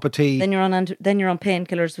holding you're a cup of tea. Then you're on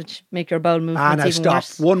painkillers, which make your bowel movements Now even stop.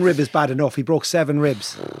 worse. 1 rib is bad enough. He broke 7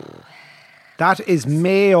 ribs. That is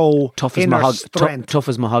Mayo Tough as, inner strength. tough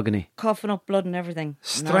as mahogany. Coughing up blood and everything. Not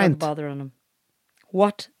a Strength. bother on him.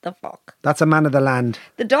 What the fuck? That's a man of the land.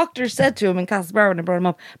 The doctor said to him in Castlebar when I brought him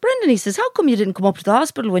up, Brendan, he says, how come you didn't come up to the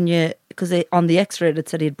hospital when you, because on the x-ray it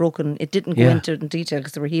said he had broken, it didn't go Yeah. into it in detail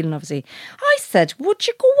because they were healing obviously. I said, would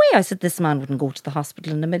you go away? I said, this man wouldn't go to the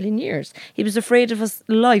hospital in a million years. He was afraid of his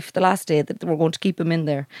life the last day that they were going to keep him in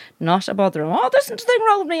there. Not a bother him. Oh, there's nothing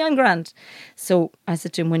wrong with me, I'm grand. So I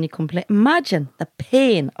said to him, when you complain, imagine the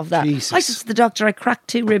pain of that. Jesus. I said to the doctor, I cracked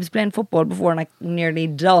 2 ribs playing football before and I nearly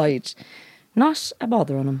died. Not a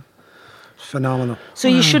bother on him. Phenomenal. So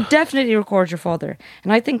you should definitely record your father.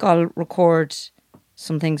 And I think I'll record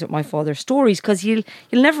some things with my father, stories, because you'll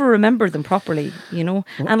never remember them properly, you know.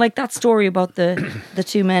 And like that story about the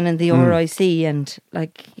 2 men in the RIC and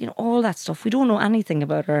like, you know, all that stuff. We don't know anything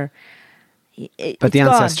about her. But It's the gone.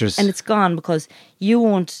 ancestors. And it's gone because you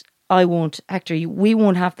won't, I won't, Hector, we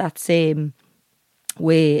won't have that same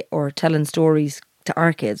way or telling stories to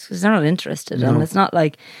our kids because they're not interested. And it's not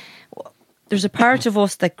like, there's a part of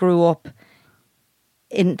us that grew up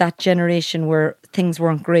in that generation where things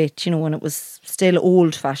weren't great, you know, when it was still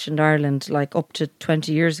old-fashioned Ireland, like up to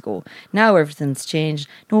 20 years ago. Now everything's changed.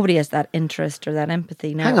 Nobody has that interest or that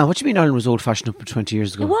empathy now. Hang on, what do you mean Ireland was old-fashioned up to 20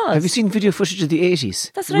 years ago? It was. Have you seen video footage of the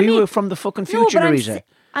 80s? That's what we I mean. were from the fucking No, future, but Rita.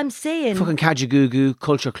 I'm saying... Fucking Kajagoogoo,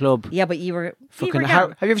 Culture Club. Yeah, but you were... Fucking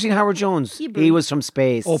have you ever seen Howard Jones? He was from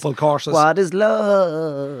space. Opal courses. What is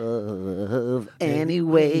love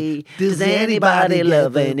anyway? Does anybody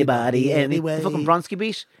love anybody anyway? Fucking Bronski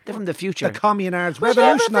beat. They're from the future. The communards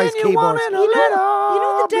revolutionised keyboards. You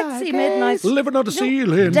know the Dexy Midnight... Living on the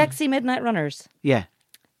ceiling. Dexy Midnight Runners. Yeah.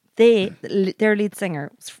 Their lead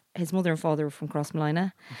singer his mother and father were from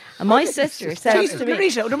Crossmolina. And my sister said Jesus, to me...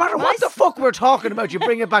 Marisa, no matter what the fuck we're talking about, you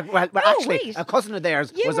bring it back. Well, actually, wait. a cousin of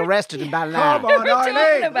theirs You was were- arrested in Ballina. Come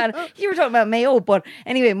on, You were talking about Mayo, but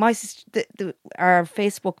anyway, my sister, our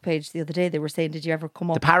Facebook page the other day, they were saying, did you ever come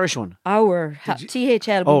up? The parish one. Our THL,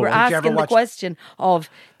 we Oh, were did you ever asking the watch question of,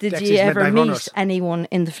 did Dexys you ever Midnight meet Runners? anyone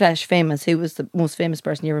in the flesh famous? Who was the most famous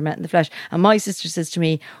person you ever met in the flesh? And my sister says to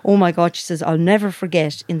me, oh my God, she says, I'll never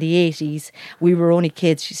forget in the 80s, we were only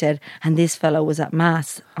kids, she said, and this fellow was at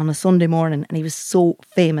Mass on a Sunday morning and he was so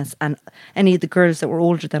famous, and any of the girls that were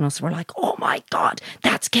older than us were like, oh my God,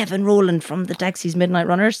 that's Kevin Rowland from the Dexys Midnight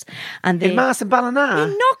Runners. And they In Mass in Ballina.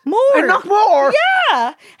 in Knockmore. In Knockmore?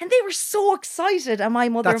 Yeah. And they were so excited. And my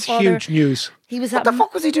mother That's and father... huge news. He was What at... the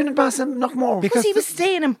fuck was he doing in Mass in Knockmore? Because he was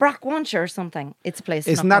staying in Brackwanshire or something. It's a place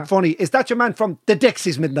in Isn't that Knockmore. funny? Is that your man from the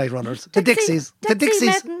Dixies Midnight Runners? The Dixies. The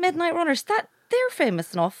Dixies. Midnight Runners. They're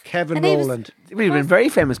famous enough. Kevin And he was- Rowland. He would have been very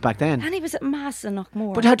famous back then. And he was at Mass in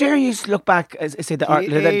Knockmore. But how dare you look back and say that, The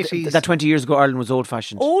 80s. that 20 years ago Ireland was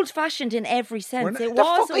old-fashioned? Old-fashioned in every sense. It the was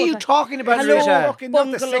fuck are you old-fashioned. talking about, Hello, Rita? Fucking not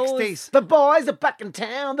the bungalows. 60s. The boys are back in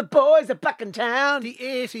town. The boys are back in town. The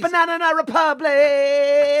 80s. Banana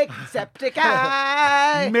Republic. Septic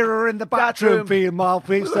Eye. Mirror in the bathroom being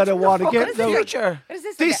mouthpiece that I want to What get is the those. future? What is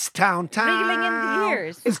this? This town. Reeling in the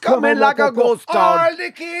years. It's coming like a ghost town. All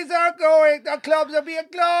the kids are going. The clubs are being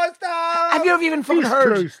closed down. Have you ever even fucking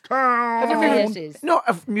heard? Closed down. Have you ever It is. No,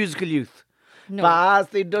 of musical youth. No. Pass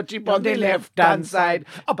the dutchie on the left hand side.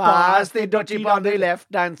 Pass the dutchie on the left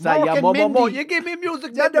hand side. Yeah, Mork and mo. Mindy. You give me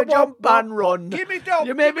music, Yeah, let me the jump bump, and run. Give me jump.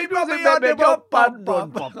 You make me Give me music, bump, let me the jump bump, and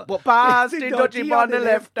bump, run. bump. Pass the dutchie on the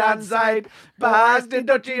left hand side. Pass the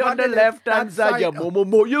dutchie on the left hand side. Yeah,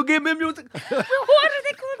 mo. You give me music. What are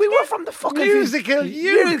they called? We were from the fucking Musical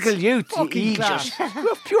youth. Musical youth. Fucking you class. idiot. We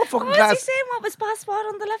were pure fucking What was class. he saying? What was passport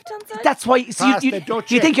on the left-hand side? That's why see, Pass you the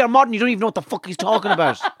Dutchie. you think you're modern, you don't even know what the fuck he's talking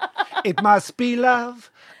about. It must be love.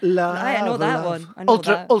 Love. I know that love. one. I know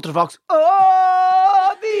that. Ultravox.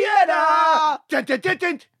 Oh, Vienna. Dun, dun, dun,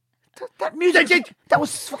 dun. That music, that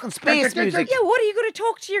was fucking space music. Yeah, what are you going to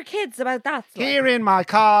talk to your kids about that? like? Here in my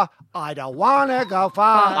car, I don't want to go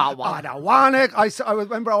far. I don't want to. I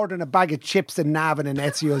remember ordering a bag of chips in Navan in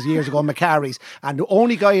Ezio's years ago, McCarry's, and the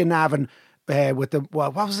only guy in Navan with the,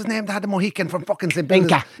 what was his name? That had the Mohican from fucking St.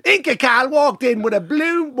 Billy's. Inca Cal walked in with a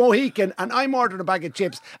blue Mohican, and I'm ordering a bag of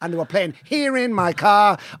chips, and they were playing Here in My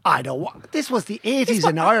Car. I don't want. This was the 80s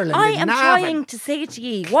in Ireland. I in am Navan. trying to say to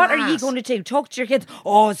you, what are you Class. going to do? Talk to your kids.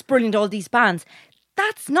 Oh, it's brilliant, all these bands.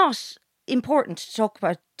 That's not important to talk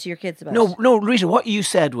about to your kids about. No, Rita, what you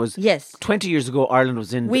said was Yes. 20 years ago Ireland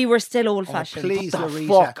was in We were still old-fashioned. Please, What the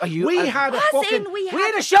Larissa. fuck are you- We had a As fucking. in, we we had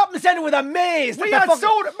had a shopping centre with a maze. We Like had the fucking-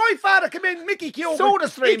 soda. My father came in, Mickey Cuban. Soda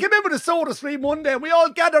stream. He came in with a soda stream one day, and we all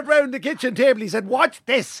gathered round the kitchen table. He said, "Watch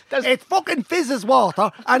this. It fucking fizzes water,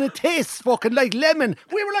 and it tastes fucking like lemon."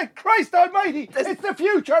 We were like, "Christ Almighty, it's the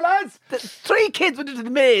future, lads." The 3 kids went into the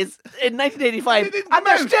maze in 1985 They didn't and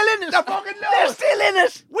they're come out. still in it. They're fucking They're lost. still in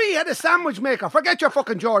it. We had a sandwich maker. Forget your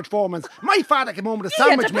fucking George Foreman's. My father came home with a Yeah,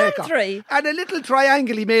 sandwich the maker. pantry. And a little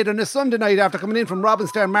triangle he made on a Sunday night after coming in from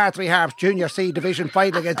Robinstown Martry Harps Junior C Division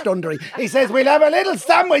final against Dundee. He says, "We'll have a little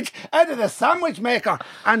sandwich out of the sandwich maker."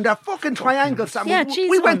 And a fucking triangle sandwich. Yeah, we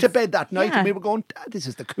cheese went to ones. bed that night Yeah. and we were going, "Dad, this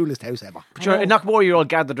is the coolest house ever." Sure, in Knockmore, you're all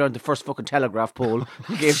gathered around the first fucking telegraph pole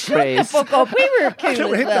and gave Shut the praise. fuck up. We were cool So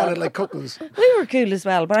we as hit on well. it like cuckoos. We were cool as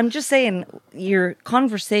well. But I'm just saying, your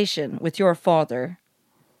conversation with your father,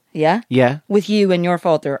 yeah? Yeah. With you and your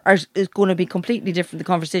father is going to be completely different the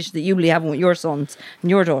conversation that you'll be having with your sons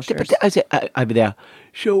and your daughters. But I say, I'll be there.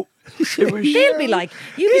 So, it was... They'll be like,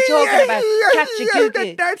 you'll be talking about Catchy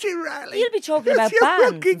Cuckoo. That's it, Raleigh. You'll be talking about That's your bands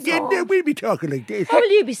fucking and kid. stuff. We'll be talking like this. How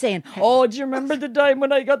will you be saying, oh, do you remember the time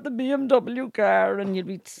when I got the BMW car? And you'll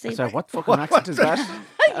be saying, Sorry, what fucking accent is that?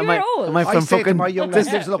 You're old. Am I I from say to fucking... my young lads,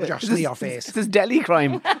 "Just look at your sneer face." This is Delhi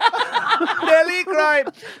crime. Nelly crime.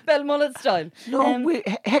 Belmullet style. No,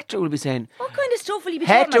 Hector will be saying... What kind of stuff will you be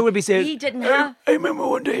Hector talking about? would be saying... He didn't have... I remember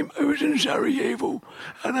one time I was in Sarajevo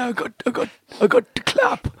and I got the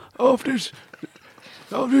clap of this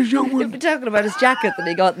young He'll one. be talking about his jacket that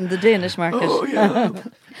he got in the Danish market. Oh yeah,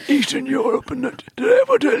 Eastern Europe and that. Did I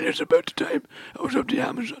ever tell you about the time I was up the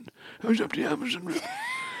Amazon? River.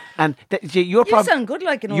 And your You sound good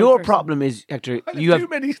like an old Your person. problem is, Hector, you have too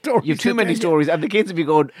many stories You have too to many tell you. stories, and the kids will be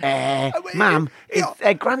going, "Ma'am,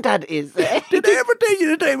 Granddad is." Did I ever tell you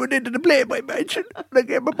the time I went into the Playboy mansion and I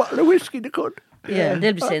gave him a bottle of whiskey to cut? Yeah,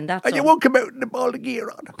 they'll be saying that. And you won't come out in the ball of gear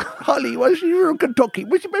on. Holly was she was in Kentucky.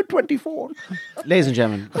 Was she about 24? Ladies and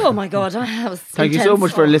gentlemen, Oh my God, that was thank you so intense.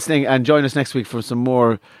 much for listening, and join us next week for some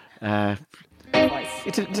more. Advice.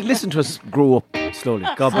 to listen to us grow up slowly.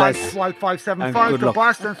 God bless. Flight And 575 good to luck.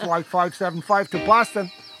 Boston. Flight 575 to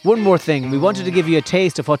Boston. One more thing, we wanted to give you a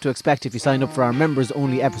taste of what to expect if you sign up for our members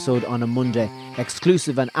only episode on a Monday.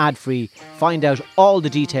 Exclusive and ad free. Find out all the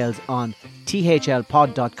details on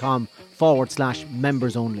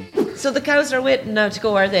thlpod.com/members only. So the cows are waiting now to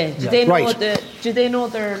go, are they? Do they know Right. Do they know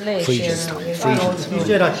they're late? Freedoms. Right,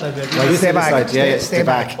 stay back. Yeah, stay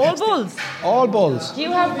back. All bulls. All bulls. Do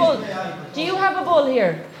you have bull? Do you have a bull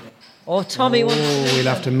here? Oh, Tommy wants. Oh, we'll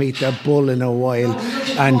have to meet the bull in a while.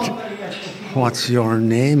 And what's your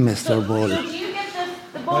name, Mr. Bull? So do you get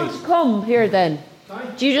the bull to come here then?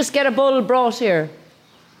 Do you just get a bull brought here?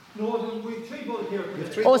 No, we have 3 bulls here.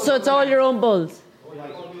 Oh, so it's all your own bulls?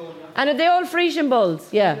 And are they all Frisian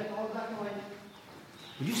bulls? Yeah.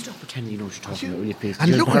 Will you stop pretending you know what you're talking about, will you please? And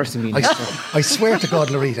You're look, embarrassing me. I swear to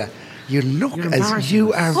God, Loretta, you look as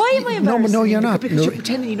you are. Why am I embarrassing No, you're not. Because you're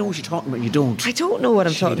pretending you know what you're talking about, you don't. I don't know what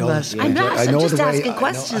I'm talking about. I'm not. I'm just asking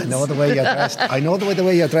questions. I know the way you're dressed. I know the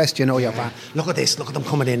way you're dressed. You know you're fine. Look at this. Look at them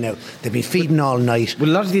coming in now. They've been feeding all night. Well,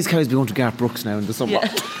 a lot of these cows be going to Garth Brooks now in the summer. Yeah.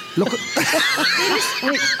 Look at.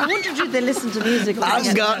 I wonder do they listen to music? Look at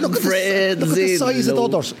the size of the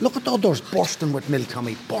others. Look at the others bursting with milk,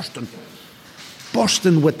 Tommy.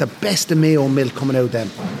 Bursting with the best of Mayo milk coming out of them.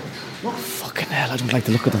 Fucking hell, I don't like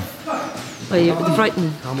the look of them. Are you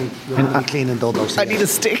frightened? Tommy, you're going to be cleaning the others. I need a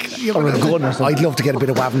stick or a gun or something. I'd love to get a bit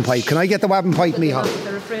of wabbing pipe. Can I get the wabbing pipe, Michal?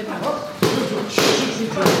 They're afraid now.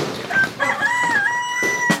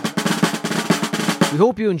 We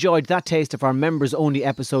hope you enjoyed that taste of our members only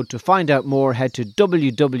episode. To find out more, head to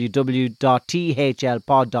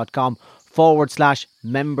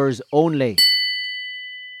www.thlpod.com/members only.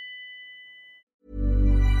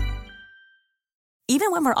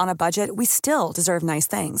 Even when we're on a budget, we still deserve nice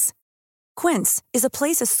things. Quince is a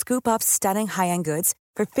place to scoop up stunning high-end goods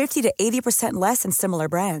for 50 to 80% less than similar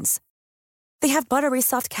brands. They have buttery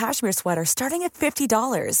soft cashmere sweaters starting at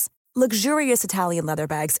 $50, luxurious Italian leather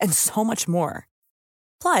bags, and so much more.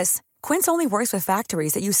 Plus, Quince only works with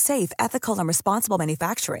factories that use safe, ethical, and responsible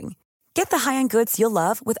manufacturing. Get the high-end goods you'll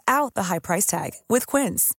love without the high price tag with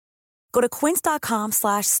Quince. Go to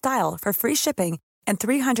quince.com/style for free shipping and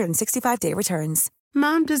 365-day returns.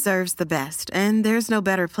 Mom deserves the best, and there's no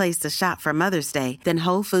better place to shop for Mother's Day than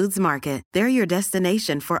Whole Foods Market. They're your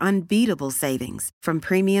destination for unbeatable savings, from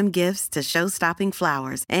premium gifts to show-stopping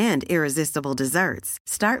flowers and irresistible desserts.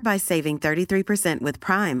 Start by saving 33% with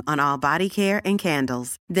Prime on all body care and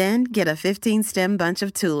candles. Then get a 15-stem bunch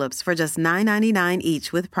of tulips for just $9.99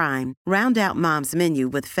 each with Prime. Round out Mom's menu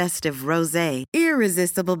with festive rosé,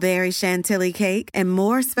 irresistible berry chantilly cake, and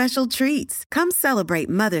more special treats. Come celebrate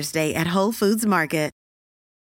Mother's Day at Whole Foods Market.